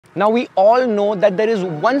Now we all know that there is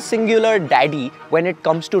one singular daddy when it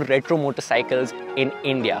comes to retro motorcycles in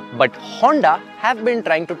India, but Honda have been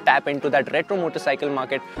trying to tap into that retro motorcycle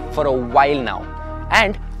market for a while now.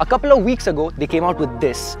 And a couple of weeks ago, they came out with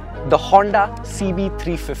this, the Honda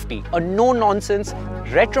CB350, a no-nonsense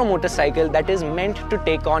retro motorcycle that is meant to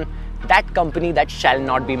take on that company that shall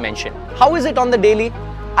not be mentioned. How is it on the daily?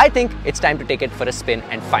 I think it's time to take it for a spin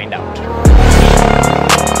and find out.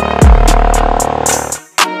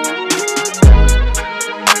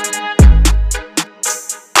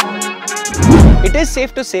 It is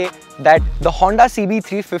safe to say that the Honda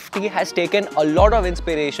CB350 has taken a lot of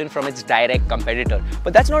inspiration from its direct competitor,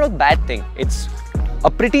 but that's not a bad thing. It's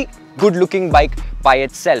a pretty good looking bike by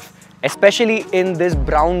itself, especially in this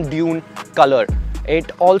brown dune color.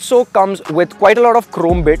 It also comes with quite a lot of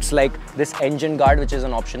chrome bits like this engine guard, which is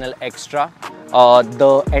an optional extra.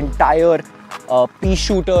 The entire pea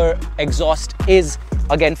shooter exhaust is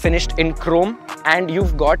again finished in chrome, and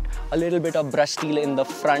you've got a little bit of brush steel in the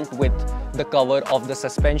front with the cover of the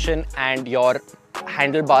suspension, and your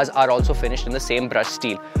handlebars are also finished in the same brush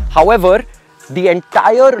steel. However, the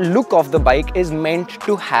entire look of the bike is meant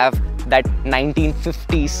to have that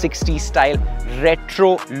 1950s, 60s style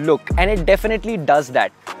retro look, and it definitely does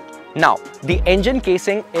that. Now, the engine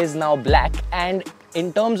casing is now black, and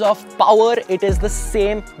in terms of power, it is the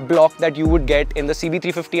same block that you would get in the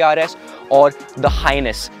CB350 RS or the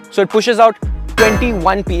Highness. So it pushes out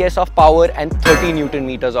 21 PS of power and 30 Newton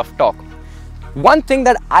meters of torque. One thing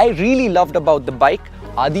that I really loved about the bike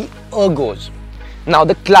are the ergos. Now,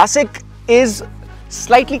 the Classic is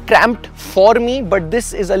slightly cramped for me, but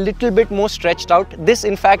this is a little bit more stretched out. This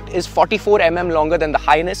in fact is 44 mm longer than the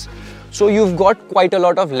Highness, so you've got quite a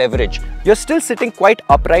lot of leverage. You're still sitting quite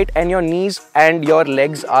upright, and your knees and your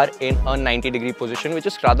legs are in a 90-degree position, which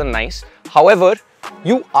is rather nice. However,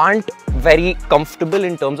 you aren't very comfortable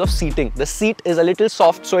in terms of seating. The seat is a little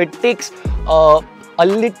soft, so it takes a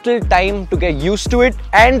little time to get used to it,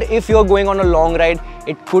 and if you're going on a long ride,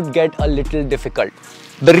 it could get a little difficult.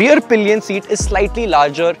 The rear pillion seat is slightly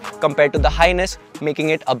larger compared to the Highness, making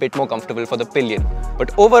it a bit more comfortable for the pillion.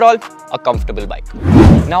 But overall, a comfortable bike.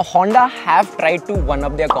 Now, Honda have tried to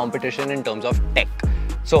one-up their competition in terms of tech.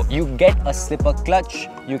 So you get a slipper clutch,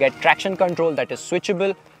 you get traction control that is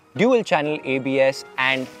switchable, dual channel ABS,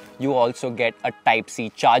 and you also get a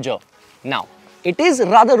Type-C charger. Now, it is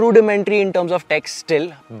rather rudimentary in terms of tech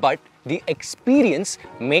still, but the experience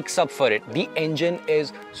makes up for it. The engine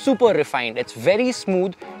is super refined, it's very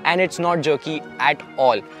smooth, and it's not jerky at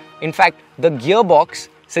all. In fact, the gearbox,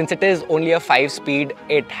 since it is only a 5-speed,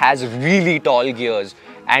 it has really tall gears,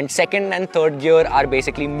 and second and third gear are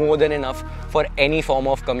basically more than enough for any form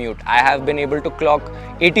of commute. I have been able to clock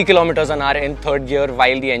 80 kilometers an hour in third gear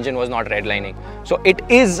while the engine was not redlining. So it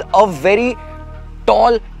is a very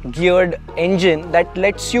tall geared engine that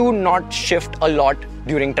lets you not shift a lot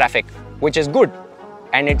during traffic, which is good,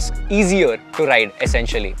 and it's easier to ride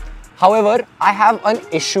essentially. However, I have an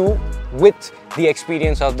issue with the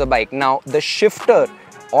experience of the bike. Now, the shifter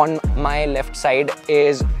on my left side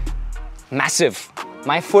is massive.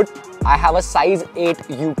 My foot, I have a size 8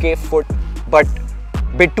 UK foot, but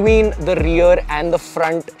between the rear and the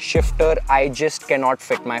front shifter, I just cannot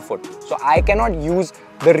fit my foot. So I cannot use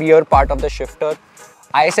the rear part of the shifter.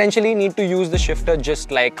 I essentially need to use the shifter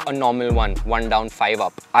just like a normal one down, 5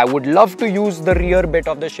 up. I would love to use the rear bit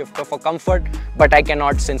of the shifter for comfort, but I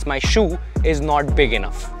cannot since my shoe is not big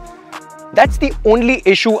enough. That's the only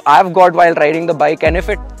issue I've got while riding the bike, and if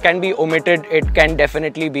it can be omitted, it can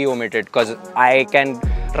definitely be omitted, because I can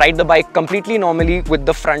ride the bike completely normally with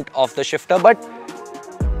the front of the shifter, but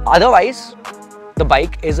otherwise, the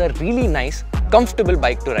bike is a really nice, comfortable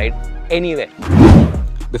bike to ride anywhere.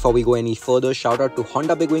 Before we go any further, shout out to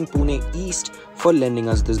Honda Big Wing Pune East for lending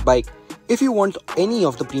us this bike. If you want any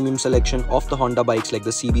of the premium selection of the Honda bikes like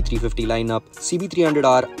the CB350 lineup,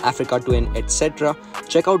 CB300R, Africa Twin, etc.,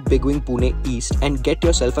 check out Big Wing Pune East and get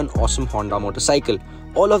yourself an awesome Honda motorcycle.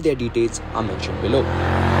 All of their details are mentioned below.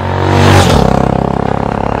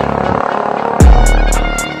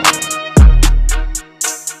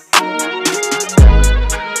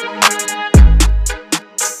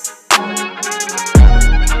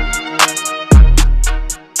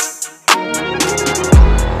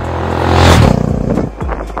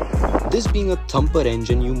 This being a thumper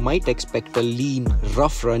engine, you might expect a lean,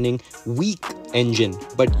 rough-running, weak engine,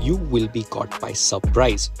 but you will be caught by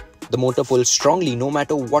surprise. The motor pulls strongly no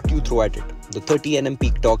matter what you throw at it. The 30 Nm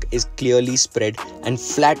peak torque is clearly spread and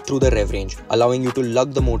flat through the rev range, allowing you to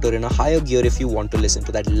lug the motor in a higher gear if you want to listen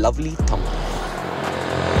to that lovely thump.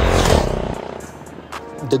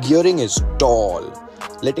 The gearing is tall.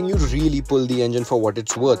 letting you really pull the engine for what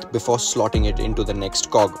it's worth before slotting it into the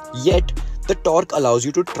next cog. Yet, the torque allows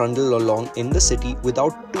you to trundle along in the city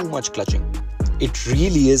without too much clutching. It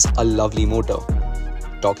really is a lovely motor.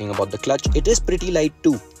 Talking about the clutch, it is pretty light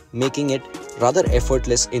too, making it rather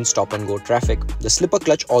effortless in stop-and-go traffic. The slipper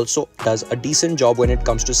clutch also does a decent job when it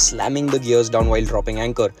comes to slamming the gears down while dropping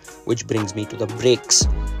anchor, which brings me to the brakes.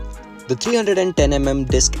 The 310mm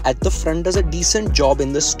disc at the front does a decent job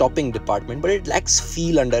in the stopping department, but it lacks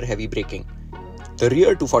feel under heavy braking. The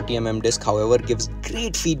rear 240mm disc, however, gives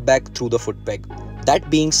great feedback through the foot peg. That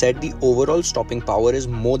being said, the overall stopping power is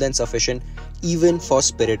more than sufficient even for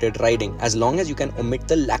spirited riding, as long as you can omit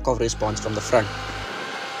the lack of response from the front.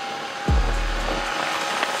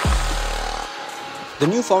 The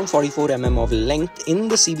newfound 44mm of length in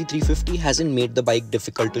the CB350 hasn't made the bike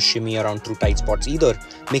difficult to shimmy around through tight spots either,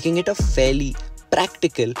 making it a fairly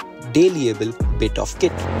practical, dailyable bit of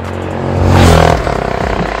kit.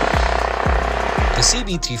 The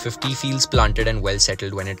CB350 feels planted and well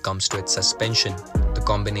settled when it comes to its suspension. The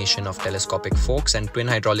combination of telescopic forks and twin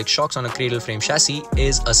hydraulic shocks on a cradle frame chassis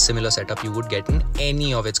is a similar setup you would get in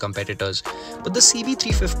any of its competitors, but the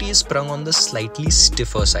CB350 is sprung on the slightly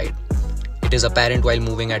stiffer side. It is apparent while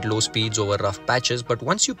moving at low speeds over rough patches, but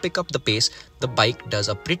once you pick up the pace, the bike does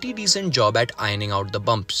a pretty decent job at ironing out the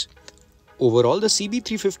bumps. Overall, the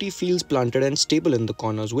CB350 feels planted and stable in the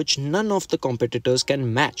corners, which none of the competitors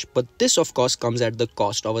can match, but this of course comes at the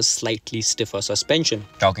cost of a slightly stiffer suspension.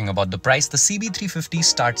 Talking about the price, the CB350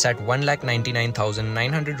 starts at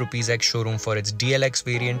 1,99,900 rupees ex showroom for its DLX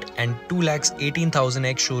variant and 2,18,000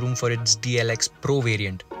 ex showroom for its DLX Pro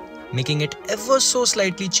variant, making it ever so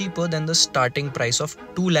slightly cheaper than the starting price of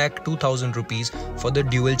 2,02,000 rupees for the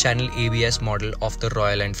dual channel ABS model of the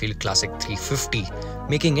Royal Enfield Classic 350,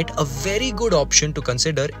 making it a very good option to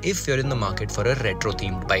consider if you're in the market for a retro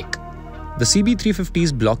themed bike. The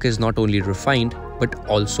CB350's block is not only refined but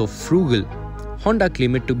also frugal. Honda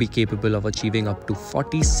claim it to be capable of achieving up to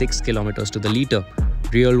 46 km to the litre.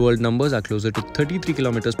 Real world numbers are closer to 33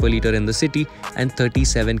 km per litre in the city and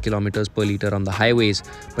 37 km per litre on the highways,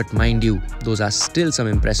 but mind you, those are still some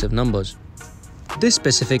impressive numbers. This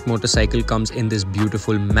specific motorcycle comes in this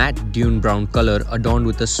beautiful matte dune brown color adorned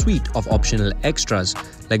with a suite of optional extras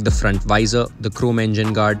like the front visor, the chrome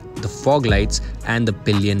engine guard, the fog lights and the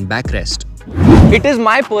pillion backrest. It is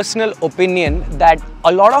my personal opinion that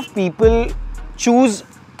a lot of people choose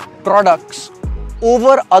products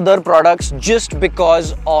over other products just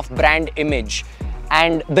because of brand image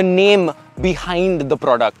and the name behind the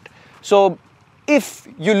product. So if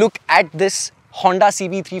you look at this Honda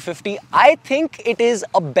CB350, I think it is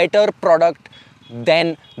a better product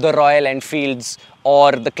than the Royal Enfields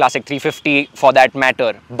or the Classic 350 for that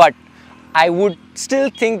matter. But I would still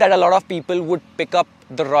think that a lot of people would pick up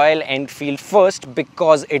the Royal Enfield first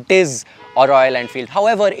because it is a Royal Enfield.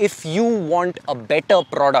 However, if you want a better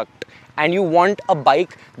product and you want a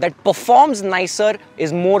bike that performs nicer,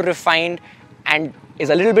 is more refined and is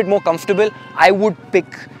a little bit more comfortable, I would pick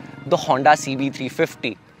the Honda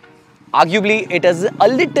CB350. Arguably, it is a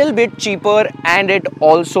little bit cheaper and it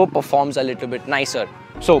also performs a little bit nicer.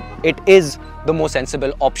 So it is the most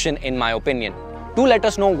sensible option in my opinion. Do let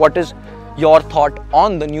us know what is your thought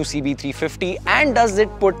on the new CB350 and does it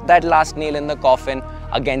put that last nail in the coffin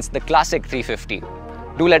against the Classic 350?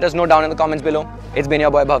 Do let us know down in the comments below. It's been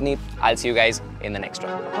your boy Bhavneet. I'll see you guys in the next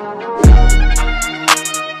one.